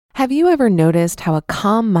Have you ever noticed how a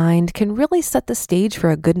calm mind can really set the stage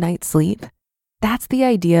for a good night's sleep? That's the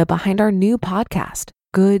idea behind our new podcast,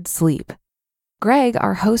 Good Sleep. Greg,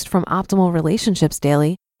 our host from Optimal Relationships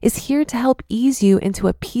Daily, is here to help ease you into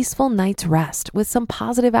a peaceful night's rest with some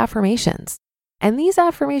positive affirmations. And these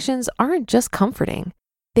affirmations aren't just comforting.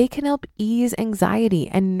 They can help ease anxiety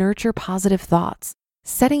and nurture positive thoughts,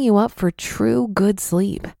 setting you up for true good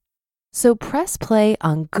sleep. So press play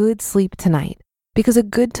on Good Sleep tonight, because a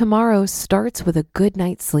good tomorrow starts with a good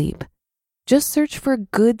night's sleep. Just search for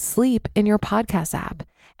Good Sleep in your podcast app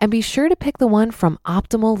and be sure to pick the one from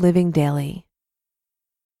Optimal Living Daily.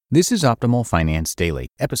 This is Optimal Finance Daily,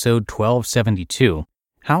 episode 1272,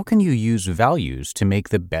 How Can You Use Values to Make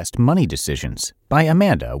the Best Money Decisions? By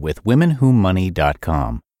Amanda with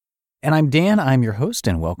WomenWhoMoney.com. And I'm Dan, I'm your host,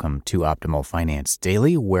 and welcome to Optimal Finance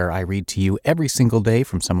Daily, where I read to you every single day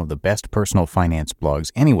from some of the best personal finance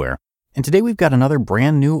blogs anywhere. And today we've got another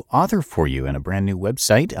brand new author for you and a brand new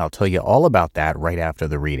website. I'll tell you all about that right after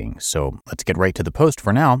the reading. So let's get right to the post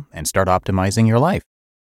for now and start optimizing your life.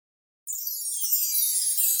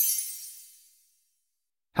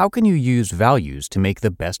 How Can You Use Values to Make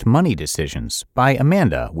the Best Money Decisions? By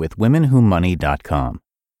Amanda with WomenWhoMoney.com.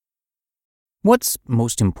 What's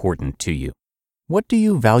most important to you? What do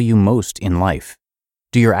you value most in life?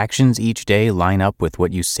 Do your actions each day line up with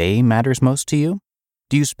what you say matters most to you?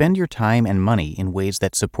 Do you spend your time and money in ways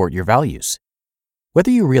that support your values?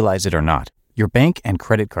 Whether you realize it or not, your bank and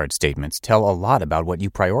credit card statements tell a lot about what you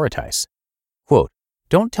prioritize. Quote,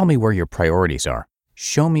 "Don't tell me where your priorities are.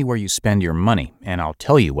 Show me where you spend your money, and I'll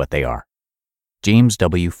tell you what they are." James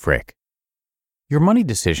W. Frick. Your money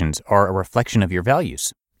decisions are a reflection of your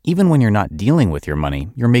values. Even when you're not dealing with your money,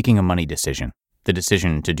 you're making a money decision. The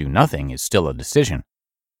decision to do nothing is still a decision.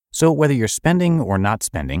 So whether you're spending or not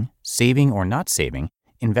spending, saving or not saving,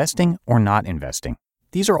 investing or not investing,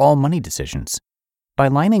 these are all money decisions. By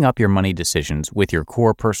lining up your money decisions with your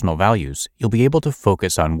core personal values, you'll be able to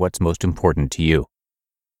focus on what's most important to you.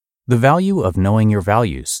 The value of knowing your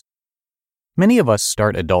values. Many of us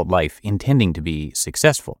start adult life intending to be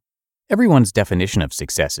successful. Everyone's definition of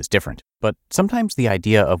success is different, but sometimes the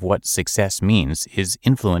idea of what success means is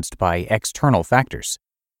influenced by external factors.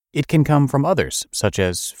 It can come from others, such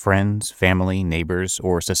as friends, family, neighbors,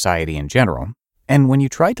 or society in general. And when you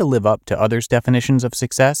try to live up to others' definitions of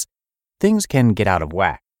success, things can get out of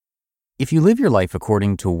whack. If you live your life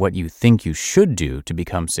according to what you think you should do to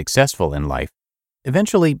become successful in life,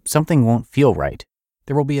 eventually something won't feel right.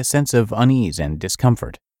 There will be a sense of unease and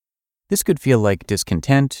discomfort. This could feel like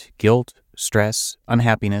discontent, guilt, stress,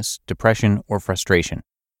 unhappiness, depression, or frustration.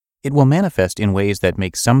 It will manifest in ways that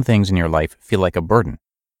make some things in your life feel like a burden.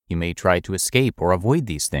 You may try to escape or avoid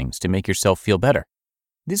these things to make yourself feel better.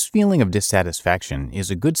 This feeling of dissatisfaction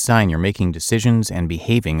is a good sign you're making decisions and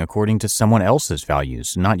behaving according to someone else's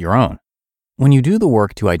values, not your own. When you do the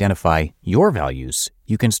work to identify your values,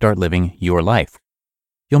 you can start living your life.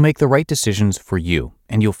 You'll make the right decisions for you,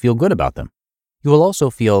 and you'll feel good about them. You will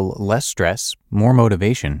also feel less stress, more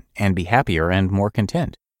motivation, and be happier and more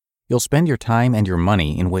content. You'll spend your time and your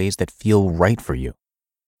money in ways that feel right for you.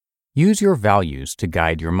 Use your values to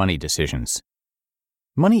guide your money decisions.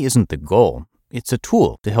 Money isn't the goal. It's a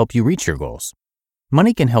tool to help you reach your goals.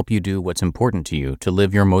 Money can help you do what's important to you to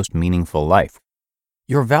live your most meaningful life.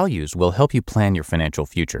 Your values will help you plan your financial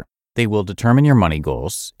future. They will determine your money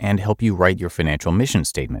goals and help you write your financial mission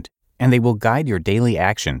statement, and they will guide your daily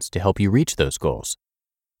actions to help you reach those goals.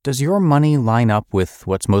 Does your money line up with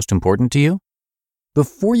what's most important to you?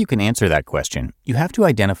 Before you can answer that question, you have to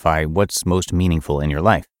identify what's most meaningful in your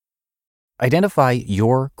life. Identify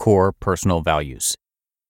your core personal values.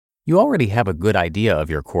 You already have a good idea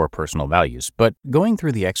of your core personal values, but going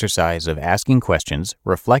through the exercise of asking questions,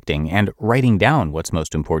 reflecting, and writing down what's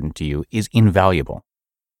most important to you is invaluable.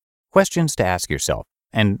 Questions to ask yourself,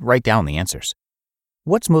 and write down the answers.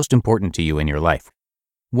 What's most important to you in your life?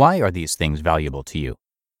 Why are these things valuable to you?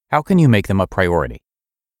 How can you make them a priority?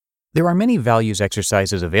 There are many values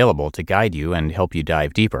exercises available to guide you and help you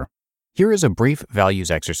dive deeper. Here is a brief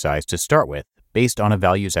values exercise to start with, based on a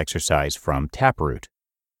values exercise from Taproot.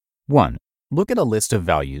 1. Look at a list of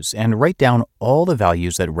values and write down all the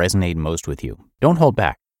values that resonate most with you. Don't hold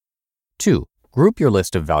back. 2. Group your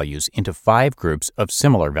list of values into 5 groups of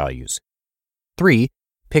similar values. 3.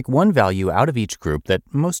 Pick one value out of each group that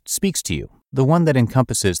most speaks to you, the one that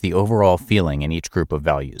encompasses the overall feeling in each group of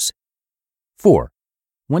values. 4.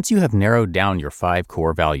 Once you have narrowed down your 5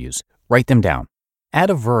 core values, write them down. Add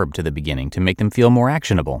a verb to the beginning to make them feel more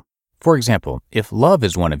actionable. For example, if love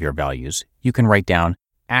is one of your values, you can write down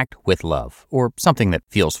act with love, or something that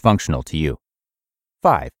feels functional to you.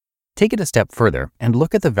 5. Take it a step further and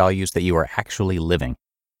look at the values that you are actually living.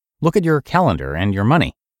 Look at your calendar and your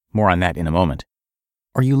money. More on that in a moment.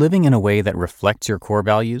 Are you living in a way that reflects your core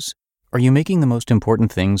values? Are you making the most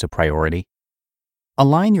important things a priority?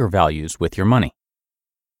 Align your values with your money.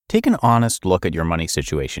 Take an honest look at your money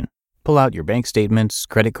situation. Pull out your bank statements,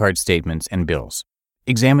 credit card statements, and bills.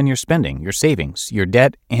 Examine your spending, your savings, your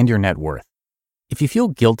debt, and your net worth. If you feel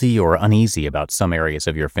guilty or uneasy about some areas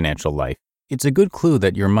of your financial life, it's a good clue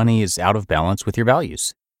that your money is out of balance with your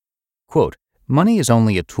values. Quote, "Money is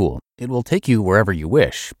only a tool. It will take you wherever you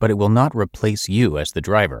wish, but it will not replace you as the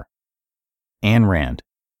driver." Ayn Rand.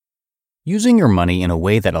 Using your money in a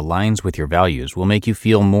way that aligns with your values will make you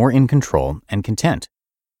feel more in control and content.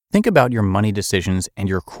 Think about your money decisions and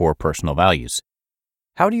your core personal values.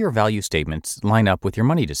 How do your value statements line up with your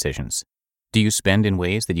money decisions? Do you spend in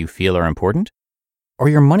ways that you feel are important? Are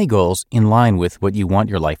your money goals in line with what you want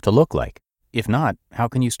your life to look like? If not, how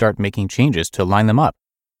can you start making changes to line them up?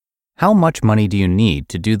 How much money do you need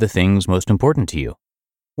to do the things most important to you?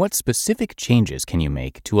 What specific changes can you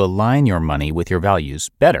make to align your money with your values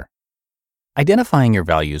better? Identifying your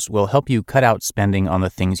values will help you cut out spending on the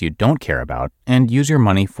things you don't care about and use your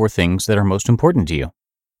money for things that are most important to you.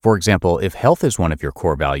 For example, if health is one of your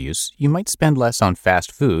core values, you might spend less on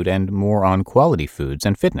fast food and more on quality foods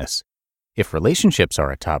and fitness. If relationships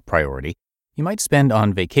are a top priority, you might spend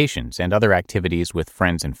on vacations and other activities with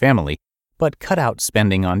friends and family, but cut out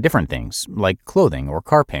spending on different things like clothing or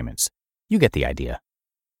car payments. You get the idea.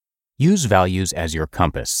 Use values as your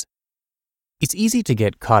compass. It's easy to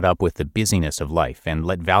get caught up with the busyness of life and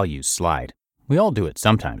let values slide. We all do it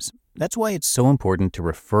sometimes. That's why it's so important to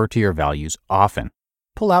refer to your values often.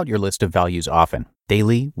 Pull out your list of values often,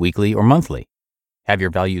 daily, weekly, or monthly. Have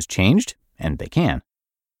your values changed? And they can.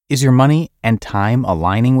 Is your money and time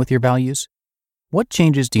aligning with your values? What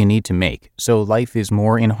changes do you need to make so life is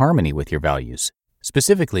more in harmony with your values?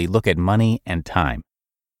 Specifically, look at money and time.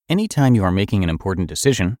 Anytime you are making an important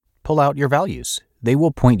decision, pull out your values. They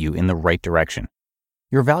will point you in the right direction.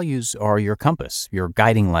 Your values are your compass, your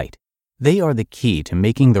guiding light. They are the key to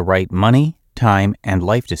making the right money, time, and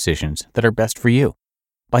life decisions that are best for you.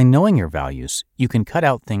 By knowing your values, you can cut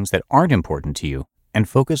out things that aren't important to you and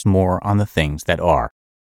focus more on the things that are.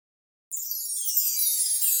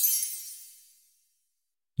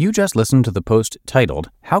 You just listened to the post titled,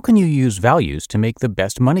 "How Can You Use Values to Make the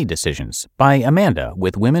Best Money Decisions?" by Amanda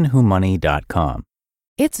with WomenWhoMoney.com.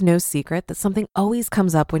 It's no secret that something always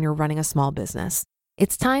comes up when you're running a small business.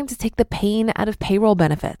 It's time to take the pain out of payroll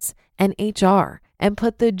benefits and HR and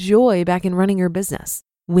put the joy back in running your business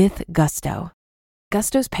with Gusto.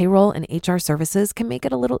 Gusto's payroll and HR services can make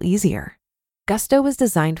it a little easier. Gusto was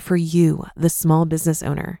designed for you, the small business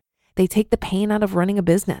owner. They take the pain out of running a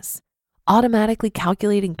business, automatically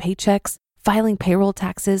calculating paychecks, filing payroll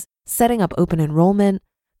taxes, setting up open enrollment.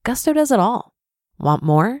 Gusto does it all. Want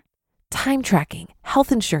more? Time tracking,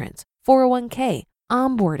 health insurance, 401k,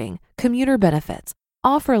 onboarding, commuter benefits,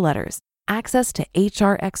 offer letters, access to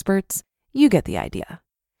HR experts. You get the idea.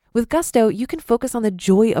 With Gusto, you can focus on the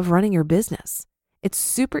joy of running your business. It's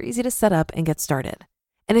super easy to set up and get started.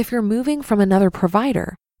 And if you're moving from another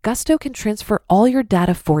provider, Gusto can transfer all your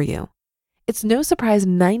data for you. It's no surprise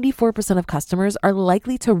 94% of customers are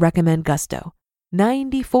likely to recommend Gusto.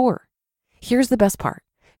 94. Here's the best part.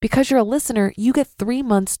 Because you're a listener, you get 3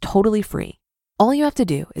 months totally free. All you have to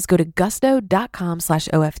do is go to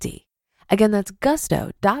gusto.com/OFD. Again, that's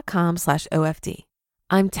gusto.com/OFD.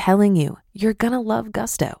 I'm telling you, you're gonna love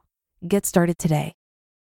Gusto. Get started today.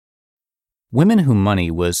 Women Who Money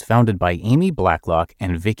was founded by Amy Blacklock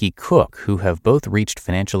and Vicky Cook, who have both reached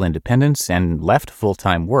financial independence and left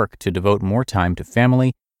full-time work to devote more time to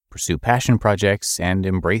family, pursue passion projects, and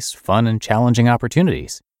embrace fun and challenging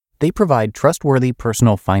opportunities. They provide trustworthy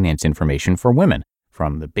personal finance information for women,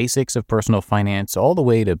 from the basics of personal finance all the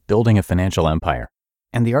way to building a financial empire.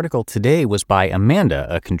 And the article today was by Amanda,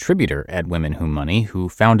 a contributor at Women Who Money, who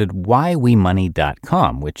founded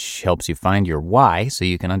WhyWeMoney.com, which helps you find your why so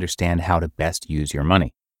you can understand how to best use your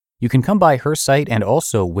money. You can come by her site and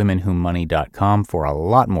also WomenWhoMoney.com for a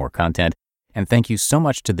lot more content. And thank you so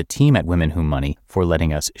much to the team at Women Who Money for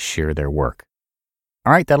letting us share their work.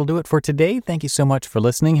 All right, that'll do it for today. Thank you so much for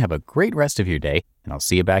listening. Have a great rest of your day, and I'll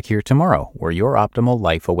see you back here tomorrow where your optimal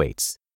life awaits.